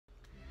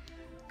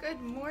Good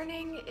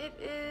morning. It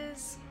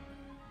is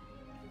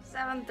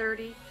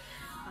 7:30.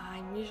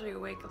 I'm usually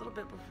awake a little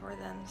bit before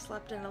then.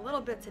 Slept in a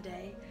little bit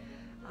today.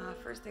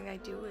 First thing I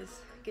do is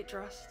get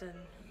dressed and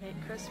make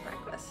Chris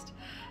breakfast.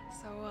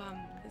 So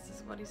this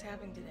is what he's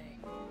having today.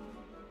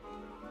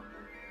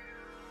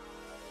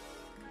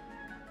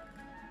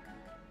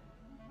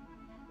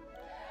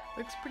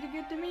 Looks pretty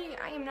good to me.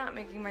 I am not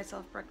making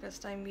myself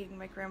breakfast. I'm meeting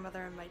my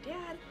grandmother and my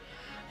dad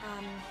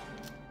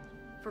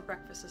for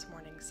breakfast this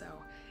morning. So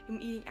I'm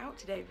eating out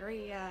today.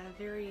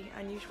 Very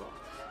unusual.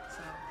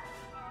 So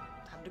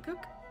time to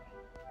cook.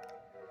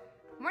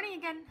 Morning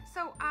again.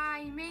 So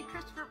I made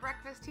Christopher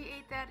breakfast. He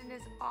ate that and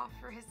is off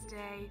for his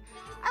day.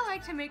 I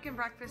like to make him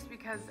breakfast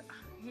because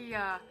he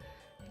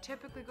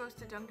typically goes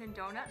to Dunkin'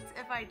 Donuts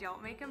if I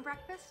don't make him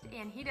breakfast,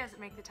 and he doesn't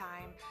make the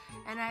time,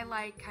 and I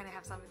like kind of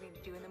have something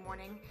to do in the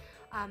morning.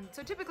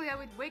 So typically I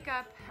would wake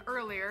up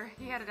earlier.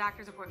 He had a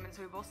doctor's appointment,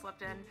 so we both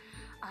slept in,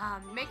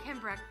 make him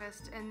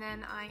breakfast, and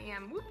then I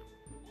am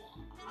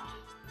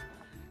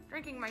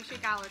drinking my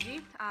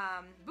Shakeology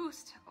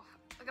Boost,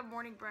 like a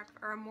morning breakfast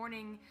or a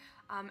morning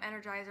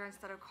energizer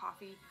instead of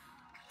coffee.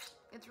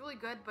 It's really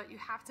good, but you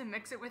have to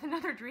mix it with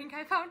another drink.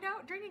 I found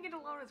out drinking it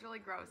alone is really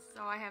gross,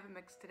 so I haven't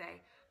mixed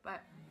today.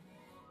 But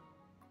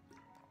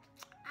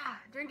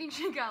drinking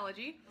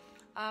Shakeology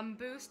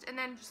Boost, and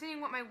then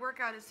seeing what my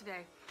workout is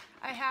today.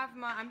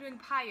 I'm doing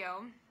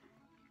Pyo,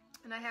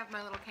 and I have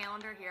my little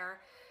calendar here,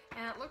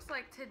 and it looks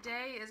like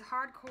today is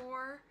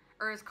hardcore,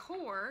 or is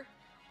core,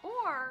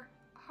 or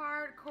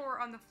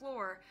hardcore on the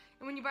floor.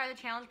 And when you buy the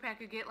challenge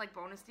pack, you get like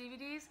bonus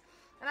DVDs.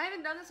 And I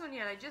haven't done this one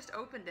yet. I just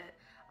opened it.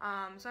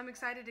 So I'm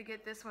excited to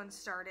get this one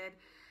started.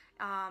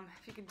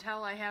 If you can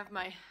tell, I have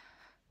my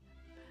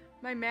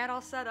mat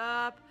all set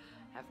up.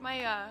 I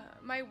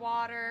have my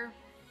water.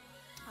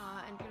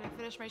 I'm gonna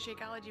finish my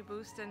Shakeology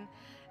Boost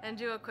and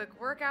do a quick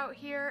workout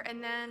here,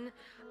 and then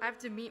I have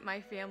to meet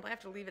my family. I have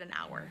to leave it an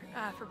hour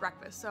for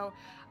breakfast, so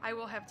I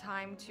will have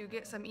time to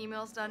get some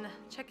emails done,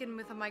 check in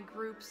with my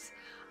groups,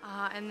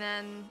 and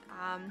then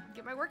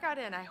get my workout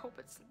in. I hope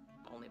it's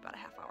only about a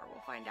half hour.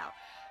 We'll find out.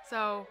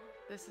 So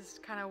this is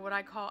kind of what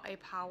I call a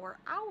power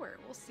hour.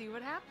 We'll see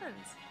what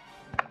happens.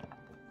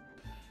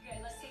 Okay,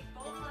 let's take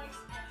both legs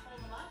and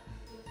hold them up.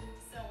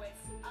 So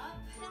it's up,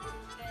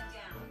 then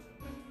down.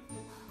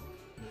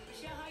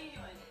 Michelle, how you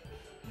doing?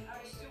 All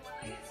right, just do one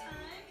leg at a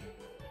time.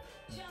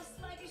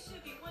 Just like it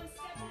should be, one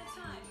step at a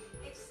time.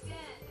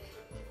 Extend.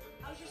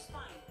 How's your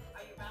spine?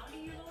 Are you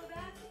rounding your lower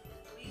back?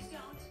 Please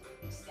don't.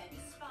 Extend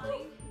the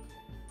spine.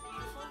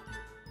 Beautiful.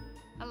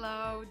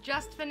 Hello,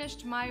 just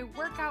finished my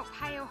workout,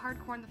 Pyo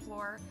hardcore on the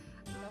floor.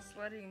 I'm all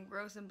sweaty and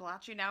gross and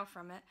blotchy now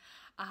from it,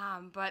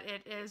 but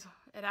it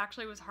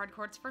actually was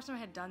hardcore. It's the first time I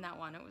had done that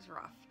one. It was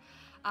rough.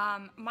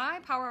 My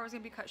power hour was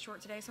going to be cut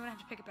short today, so I'm going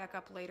to have to pick it back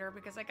up later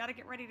because I got to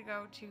get ready to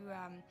go to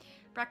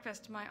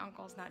breakfast. My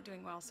uncle's not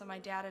doing well, so my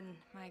dad and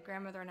my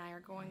grandmother and I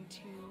are going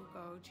to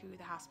go to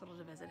the hospital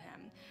to visit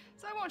him.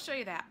 So I won't show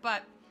you that,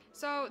 but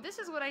so this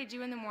is what I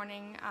do in the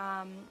morning.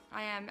 I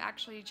am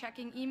actually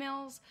checking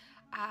emails.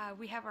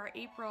 We have our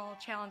April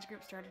challenge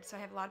group started, so I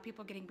have a lot of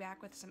people getting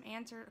back with some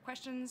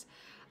questions.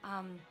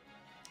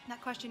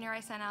 That questionnaire I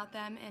sent out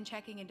them, and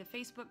checking into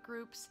Facebook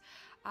groups.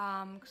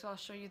 So I'll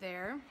show you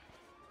there.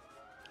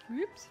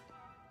 Oops.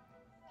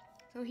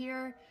 So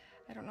here,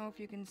 I don't know if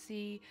you can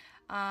see,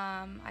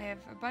 I have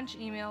a bunch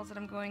of emails that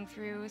I'm going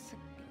through. So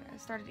I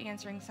started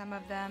answering some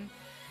of them.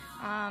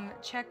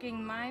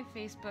 Checking my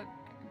Facebook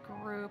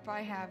group,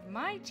 I have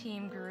my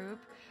team group.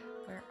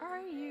 Where are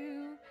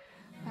you?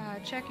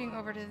 Checking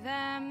over to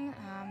them.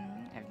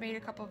 I've made a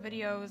couple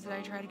videos that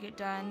I try to get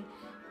done.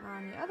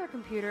 On the other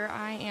computer,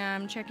 I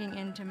am checking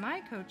into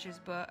my coach's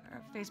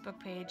Facebook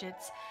page.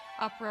 It's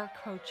Uproar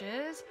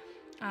Coaches.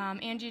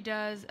 Angie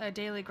does a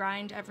daily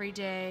grind every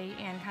day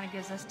and kind of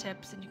gives us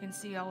tips, and you can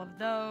see all of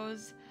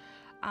those.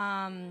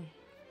 And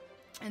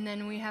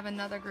then we have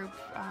another group,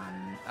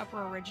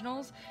 Uproar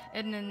Originals,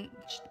 and then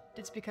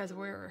it's because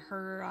we're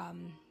her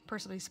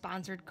personally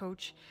sponsored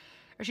coach.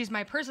 Or she's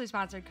my personally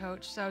sponsored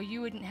coach, so you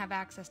wouldn't have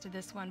access to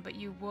this one, but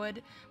you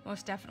would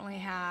most definitely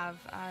have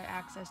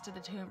access to the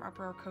two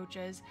Uproar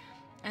Coaches.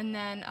 And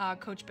then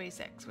Coach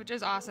Basics, which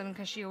is awesome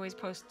because she always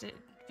posts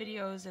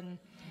videos and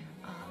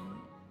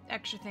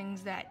extra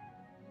things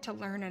to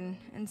learn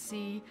and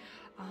see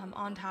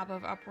on top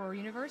of Uproar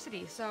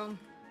University. So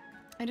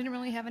I didn't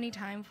really have any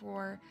time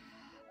for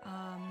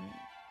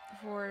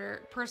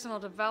personal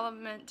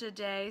development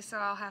today, so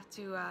I'll have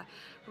to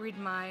read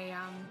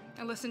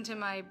listen to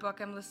my book.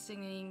 I'm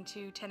listening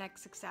to 10x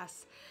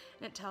Success,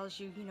 and it tells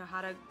you,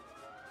 how to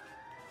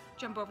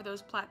jump over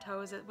those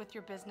plateaus with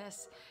your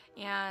business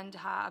and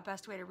a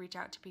best way to reach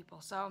out to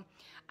people. So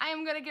I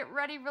am going to get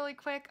ready really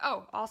quick.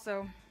 Oh,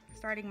 also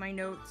starting my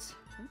notes.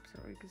 Oops,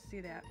 sorry, you can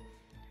see that.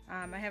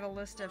 I have a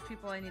list of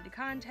people I need to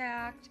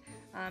contact,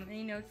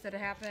 any notes that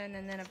happen,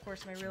 and then of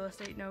course my real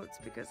estate notes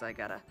because I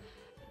gotta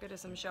go to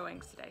some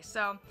showings today.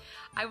 So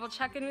I will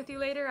check in with you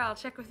later. I'll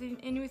check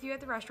in with you at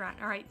the restaurant.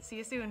 All right, see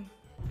you soon.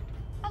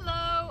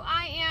 Hello,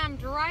 I am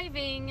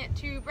driving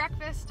to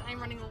breakfast. I'm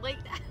running late.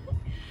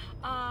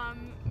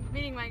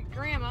 meeting my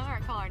grandma, or I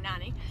call her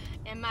Nani,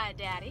 and my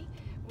daddy.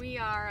 We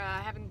are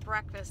having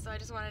breakfast, so I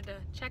just wanted to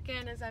check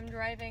in as I'm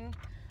driving.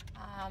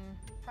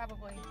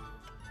 Probably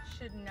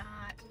should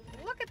not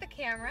look at the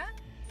camera.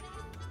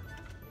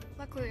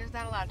 Luckily there's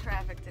not a lot of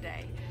traffic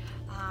today.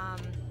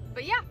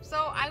 But yeah,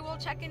 so I will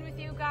check in with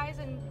you guys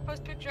and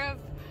post a picture of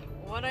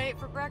what I ate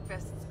for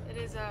breakfast. It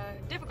is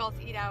difficult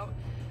to eat out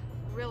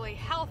really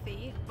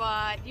healthy,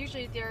 but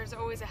usually there's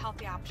always a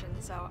healthy option,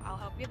 so I'll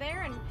help you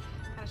there and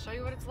kind of show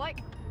you what it's like.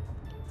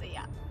 So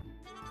yeah.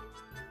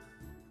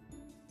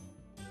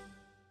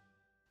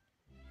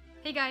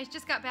 Hey guys,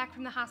 just got back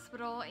from the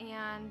hospital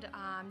and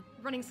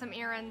running some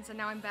errands, and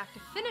now I'm back to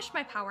finish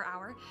my power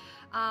hour.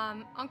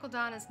 Uncle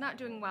Don is not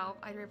doing well.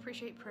 I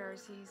appreciate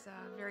prayers. He's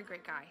a very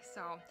great guy.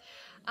 So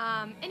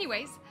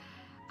anyways,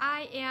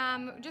 I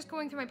am just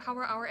going through my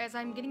power hour as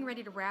I'm getting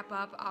ready to wrap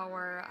up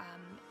our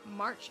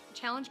March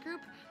challenge group.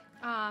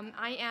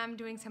 I am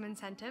doing some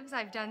incentives.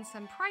 I've done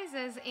some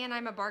prizes, and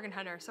I'm a bargain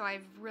hunter, so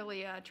I've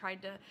really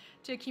tried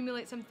to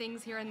accumulate some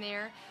things here and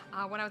there.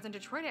 When I was in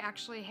Detroit,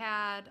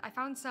 I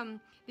found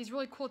these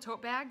really cool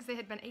tote bags. They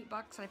had been $8,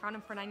 and I found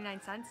them for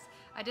 99 cents.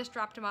 I just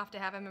dropped them off to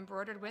have them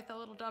embroidered with a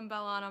little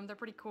dumbbell on them. They're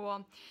pretty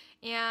cool.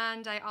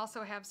 And I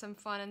also have some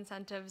fun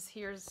incentives.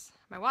 Here's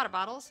my water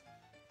bottles.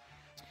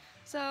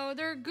 So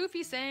they're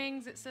goofy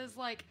sayings. It says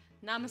like,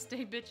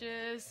 "Namaste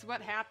bitches,"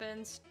 "What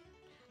happens?"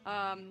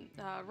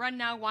 "Run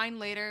now, wine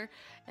later."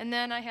 And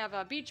then I have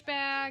a beach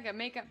bag, a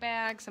makeup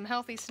bag, some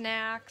healthy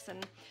snacks,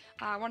 and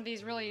one of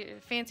these really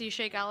fancy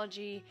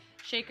Shakeology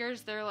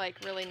shakers. They're like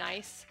really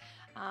nice.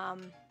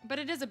 But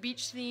it is a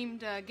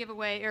beach-themed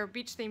giveaway, or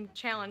beach-themed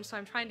challenge, so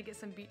I'm trying to get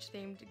some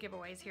beach-themed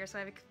giveaways here. So I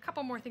have a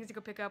couple more things to go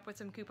pick up with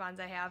some coupons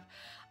I have.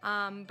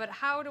 But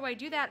how do I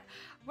do that?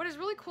 What is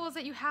really cool is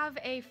that you have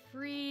a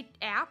free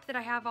app that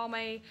I have all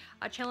my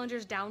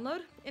challengers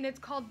download, and it's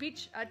called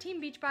Team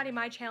Beachbody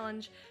My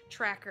Challenge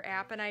Tracker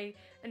app, and I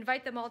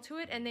invite them all to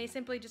it, and they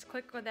simply just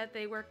click that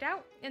they worked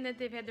out and that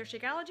they've had their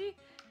Shakeology.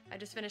 I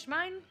just finished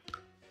mine,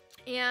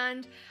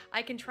 and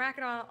I can track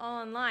it all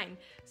online.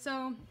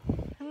 So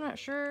I'm not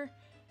sure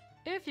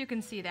if you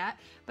can see that,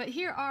 but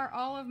here are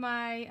all of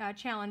my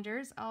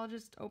challengers. I'll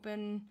just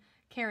open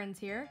Karen's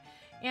here,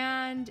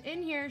 and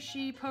in here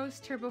she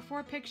posts her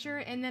before picture,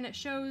 and then it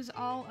shows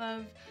all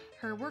of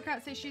her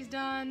workouts that she's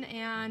done,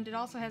 and it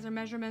also has her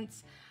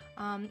measurements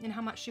and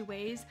how much she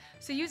weighs.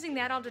 So using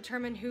that, I'll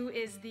determine who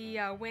is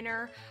the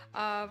winner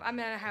of, I'm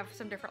gonna have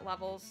some different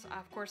levels.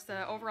 Of course,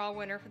 the overall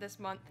winner for this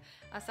month,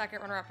 a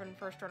second runner-up, and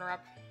first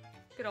runner-up.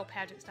 Good old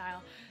pageant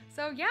style.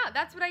 So yeah,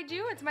 that's what I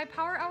do. It's my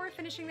power hour,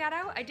 finishing that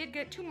out. I did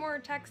get 2 more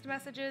text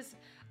messages,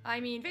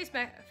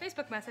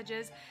 Facebook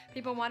messages.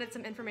 People wanted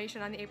some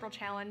information on the April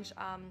challenge.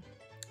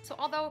 So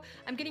although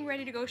I'm getting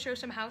ready to go show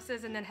some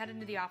houses and then head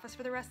into the office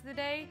for the rest of the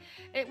day,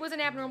 it was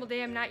an abnormal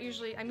day. I'm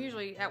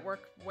usually at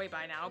work way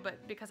by now,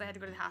 but because I had to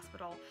go to the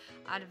hospital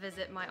to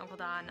visit my Uncle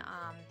Don,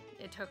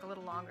 it took a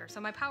little longer. So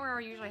my power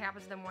hour usually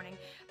happens in the morning,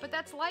 but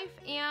that's life,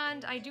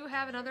 and I do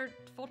have another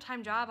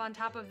full-time job on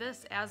top of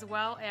this, as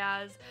well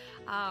as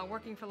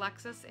working for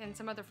Lexus and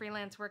some other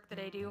freelance work that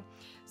I do.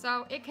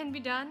 So it can be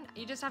done.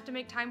 You just have to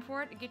make time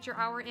for it, get your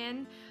hour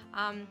in.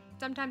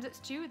 Sometimes it's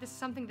 2. This is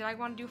something that I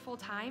want to do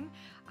full-time.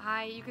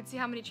 You can see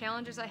how many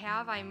challenges I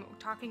have. I'm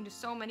talking to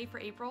so many for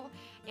April,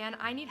 and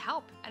I need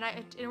help. And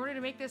in order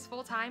to make this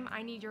full-time,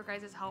 I need your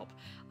guys' help.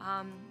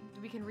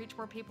 We can reach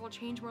more people,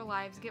 change more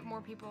lives, get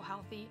more people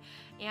healthy,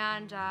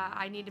 and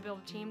I need to build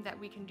a team that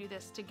we can do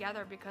this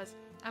together, because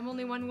I'm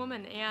only one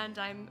woman, and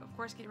I'm of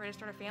course getting ready to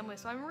start a family,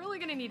 so I'm really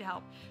gonna need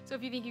help. So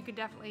if you think you could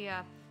definitely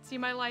see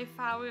my life,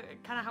 how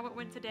it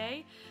went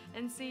today,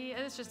 and see,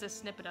 it's just a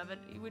snippet of it.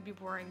 It would be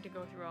boring to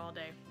go through all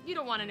day. You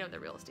don't want to know the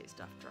real estate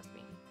stuff, trust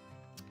me.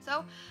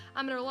 So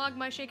I'm going to log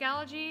my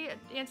Shakeology,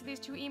 answer these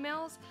 2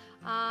 emails.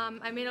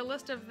 I made a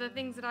list of the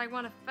things that I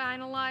want to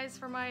finalize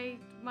for my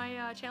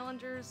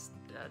challengers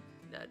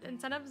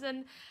incentives,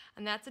 and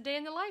that's a day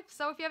in the life.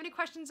 So if you have any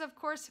questions, of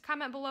course,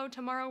 comment below.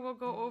 Tomorrow we'll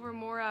go over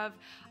more of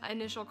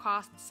initial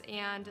costs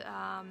and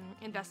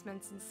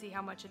investments and see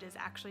how much it is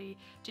actually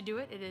to do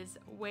it. It is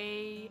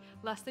way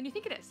less than you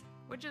think it is,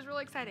 which is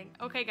really exciting.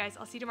 Okay guys,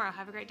 I'll see you tomorrow.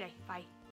 Have a great day. Bye.